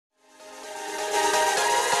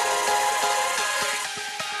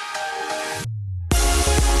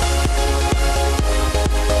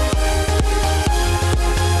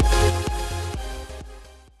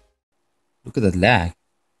at that lag.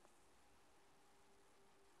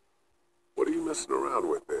 What are you messing around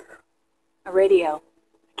with there? A radio.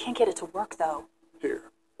 I can't get it to work, though. Here,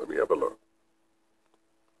 let me have a look.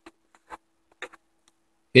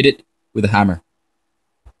 Hit it with a hammer.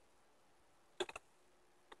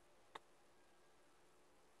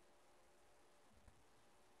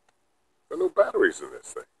 There are no batteries in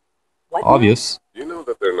this thing. What? Obvious. You know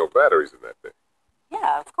that there are no batteries in that thing.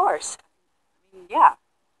 Yeah, of course. I mean, yeah.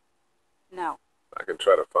 No. I can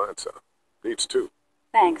try to find some. Needs two.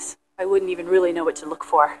 Thanks. I wouldn't even really know what to look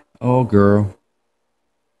for. Oh, girl.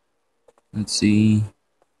 Let's see.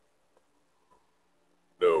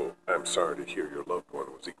 No, I'm sorry to hear your loved one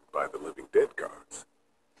was eaten by the living dead guards.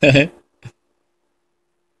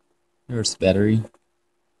 There's the battery.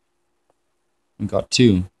 We got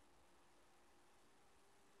two.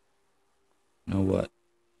 You know what?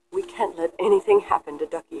 We can't let anything happen to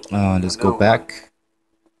Ducky. Let's go back.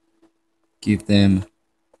 Give them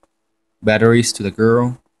batteries to the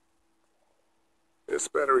girl. This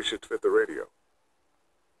battery should fit the radio.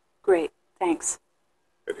 Great, thanks.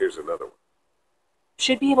 And here's another one.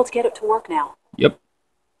 Should be able to get it to work now. Yep.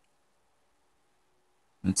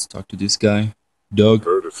 Let's talk to this guy. Doug.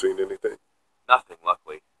 Heard or seen anything? Nothing,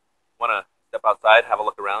 luckily. Wanna step outside, have a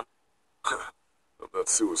look around? I'm not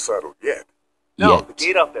suicidal yet. No, Yet. the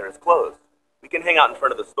gate out there is closed. We can hang out in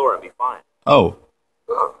front of the store and be fine. Oh.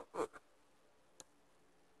 Oh.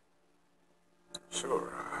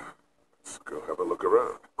 Sure. Let's go have a look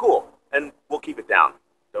around. Cool. And we'll keep it down.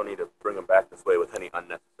 Don't need to bring them back this way with any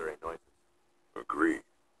unnecessary noises. Agreed.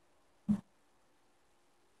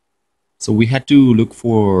 So we had to look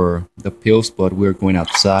for the pills, but we're going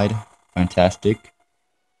outside. Fantastic.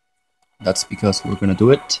 That's because we're gonna do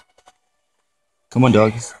it. Come on,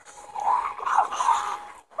 dog.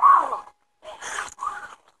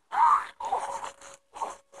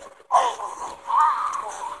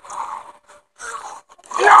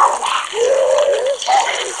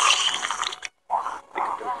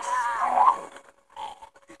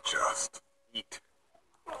 Just Eat.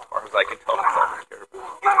 As far as I can tell, that's all they care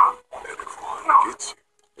about. and if one gets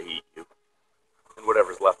you. They eat you. And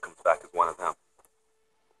whatever's left comes back as one of them.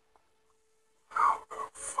 How the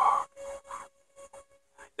fuck?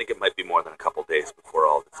 I think it might be more than a couple days before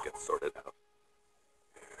all this gets sorted out.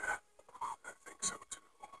 Yeah, I think so too.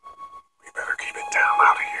 We better keep it down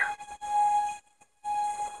out of here.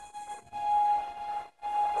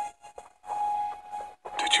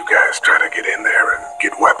 Did you guys try to get in there and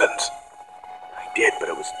get weapons? I did, but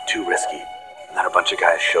it was too risky. And then a bunch of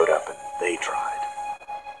guys showed up and they tried.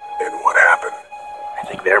 And what happened? I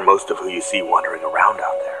think they're most of who you see wandering around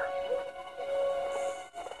out there.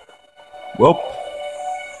 Well.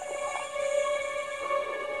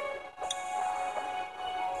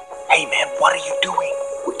 Hey man, what are you doing?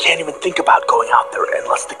 We can't even think about going out there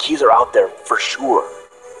unless the keys are out there for sure.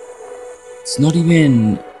 It's not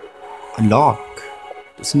even a lock.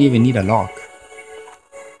 Doesn't even need a lock.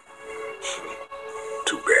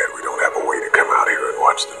 Too bad we don't have a way to come out here and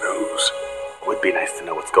watch the news. Would be nice to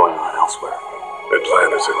know what's going on elsewhere.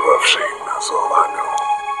 Atlanta's in rough shape, that's all I know.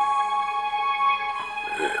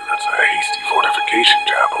 Yeah, that's a hasty fortification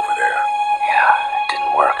job over there. Yeah, it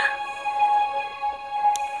didn't work.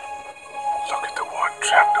 Look at the one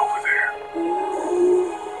trapped over there.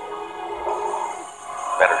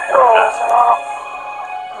 Better head on.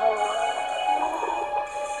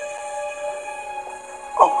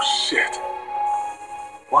 Oh shit.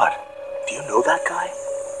 What? Do you know that guy?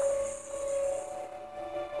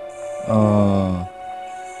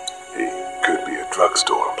 He could be a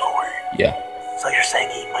drugstore employee. Yeah. So you're saying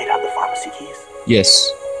he might have the pharmacy keys?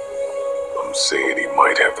 Yes. I'm saying he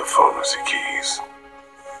might have the pharmacy keys.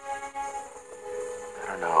 I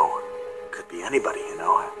don't know. Could be anybody, you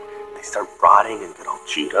know. They start rotting and get all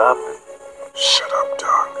chewed up and... Shut up,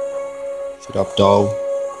 Doc. Shut up, doll.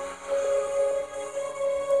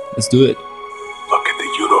 Let's do it. Look at the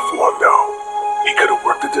uniform, though. He could have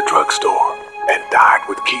worked at the drugstore and died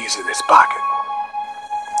with keys in his pocket.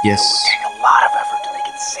 Yes. It would take a lot of effort to make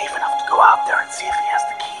it safe enough to go out there and see if he has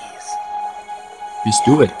the keys. Just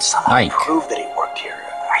do it. Somehow Like. prove that he worked here.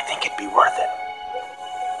 I think it'd be worth it.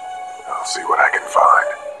 I'll see what I can find.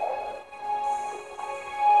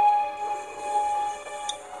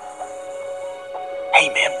 Hey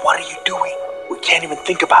man, what are you doing? We can't even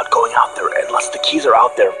think about going out there unless the keys are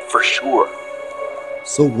out there for sure.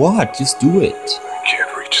 So what? Just do it. I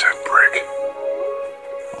can't reach that brick.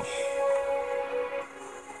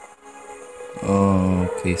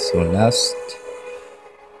 Okay, so last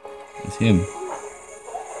is him.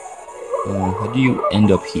 How do you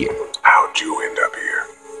end up here? How'd you end up here?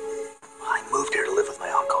 I moved here to live with my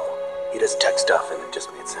uncle. He does tech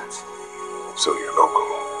So you're local.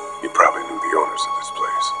 You probably knew the owners of this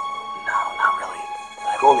place. No, not really.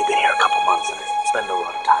 I've only been here a couple months and I spend a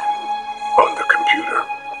lot of time. On the computer.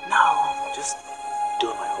 No, just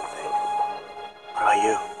doing my own thing. What about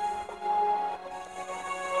you?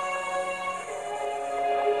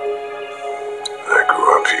 I grew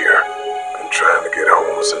up here. Been trying to get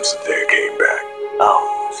home since the day I came back.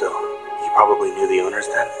 Oh, so you probably knew the owners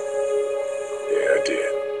then? Yeah, I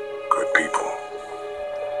did. Good people.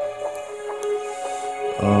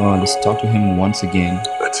 Let's talk to him once again.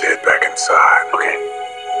 Let's head back inside. Okay.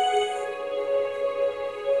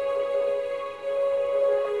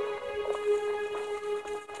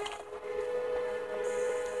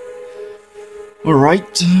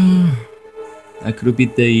 Alright. That could be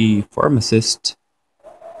the pharmacist.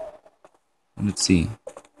 Let's see.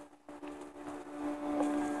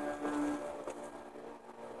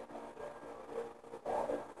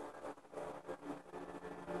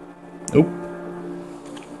 Nope.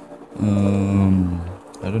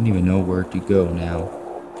 I don't even know where to go now.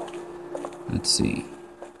 Let's see.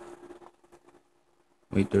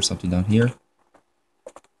 Wait, there's something down here.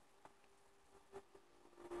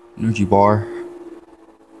 Energy bar.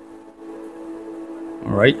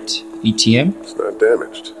 Alright, ATM. It's not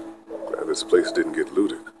damaged. Glad this place didn't get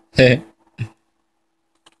looted. Yeah,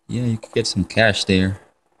 you could get some cash there.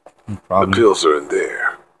 No The problem. pills are in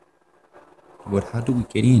there. But how do we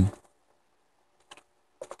get in?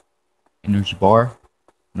 Energy bar.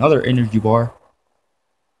 Another energy bar.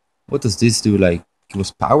 What does this do? Like, give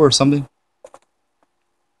us power or something?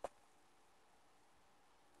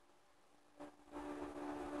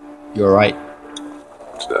 You're right.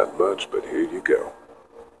 It's not much, but here you go.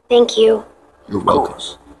 Thank you. You're Of welcome.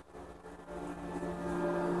 course.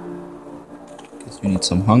 Guess we need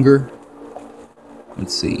some hunger.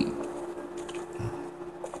 Let's see.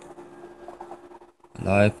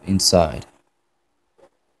 Alive inside.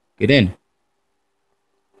 Get in.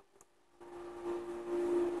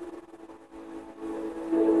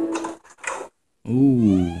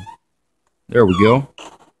 Ooh. There we go.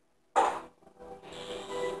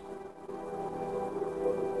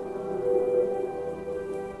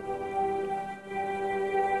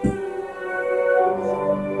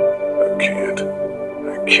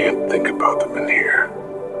 I can't think about them in here.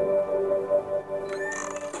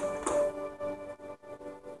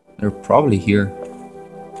 They're probably here.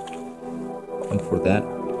 Look for that.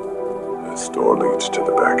 This door leads to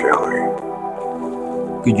the back alley.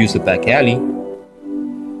 Could use the back alley.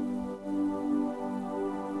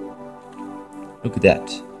 Look at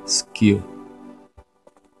that. Skill.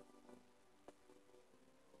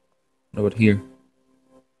 What about here?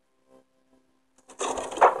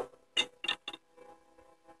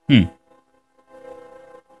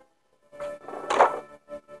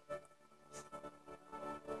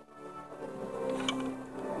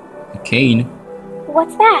 A cane.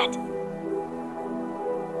 What's that?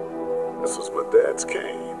 This was my dad's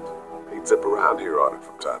cane. He'd zip around here on it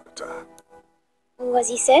from time to time. Was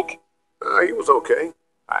he sick? He was okay.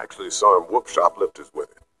 I actually saw him whoop shoplifters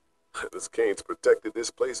with it. This cane's protected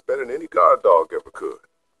this place better than any guard dog ever could.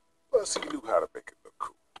 Plus, he knew how to make it look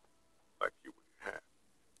cool. Like you would have.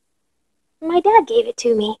 My dad gave it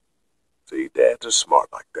to me. See, dads are smart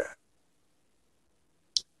like that.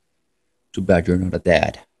 Too bad you're not a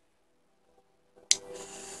dad.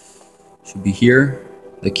 Should be here.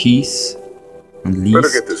 The keys. At least.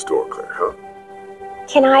 Better get this door clear, huh?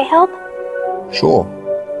 Can I help? Sure.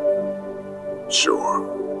 Sure.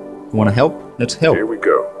 You wanna help? Let's help. Here we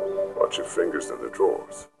go. Watch your fingers in the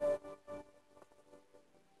drawers.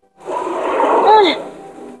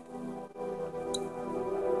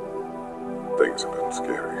 Things have been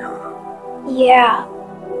scary, huh? Yeah.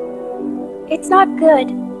 It's not good.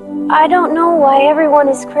 I don't know why everyone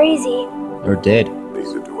is crazy. You're dead.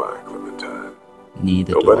 Neither do I, Clementine.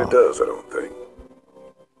 Neither Nobody do I. does, I don't think.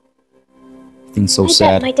 Things so I bet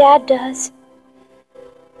sad. my dad does.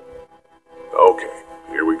 Okay,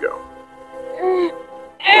 here we go.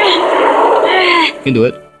 You can do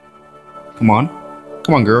it. Come on.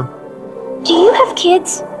 Come on, girl. Do you have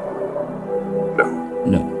kids? No,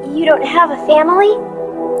 No. You don't have a family?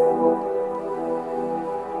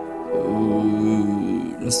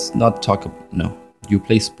 Let's not talk about... No. You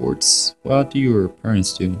play sports. What do your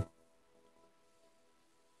parents do?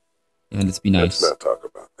 Yeah, let's be let's nice. not talk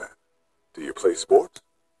about that. Do you play sports?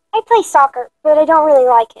 I play soccer, but I don't really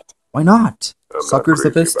like it. Why not? I'm not Soccer's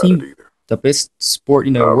the crazy best about team. it either. The best sport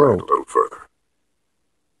in the All right, world. a little further.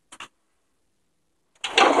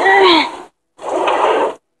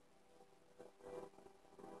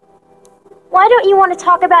 Why don't you want to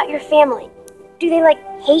talk about your family? Do they,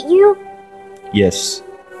 hate you? Yes.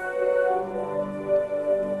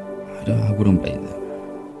 I wouldn't blame them.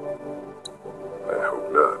 I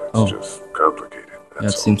hope not. It's Oh. just complicated. That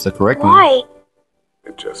That's all. seems the correct one. Why?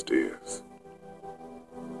 It just is.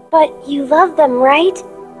 But you love them, right?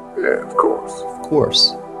 Yeah, of course. Of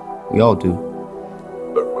course. We all do.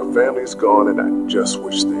 Look, my family's gone, and I just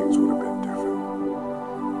wish things would have been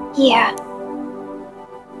different. Yeah.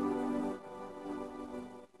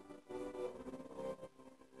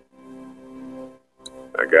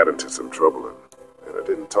 I got into some trouble, and I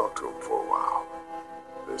didn't talk to them for a while.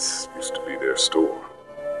 This used to be their store.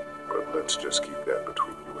 But let's just keep that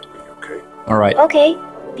between you and me, okay? Alright. Okay.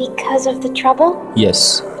 Because of the trouble?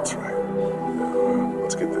 Yes. That's right. Now,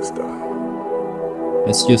 let's get this done.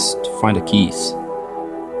 Let's just find the keys.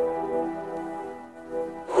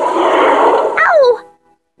 Ow!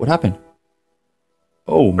 What happened?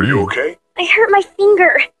 Oh, Are you man. okay? I hurt my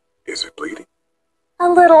finger. Is it bleeding? A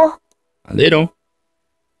little. A little.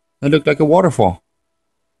 That looked like a waterfall.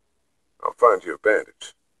 I'll find you a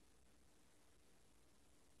bandage.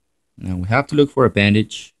 Now we have to look for a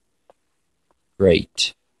bandage.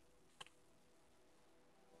 Great.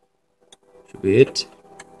 Should be it.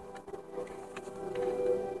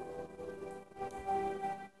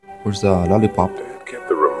 Where's the lollipop? Dad kept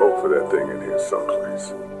the remote for that thing in here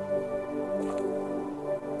someplace.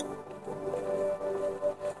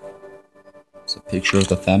 It's a picture of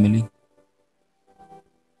the family.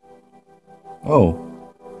 Oh.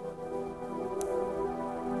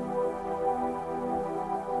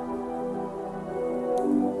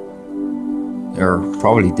 They're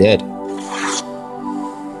probably dead.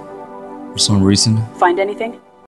 For some reason. Find anything?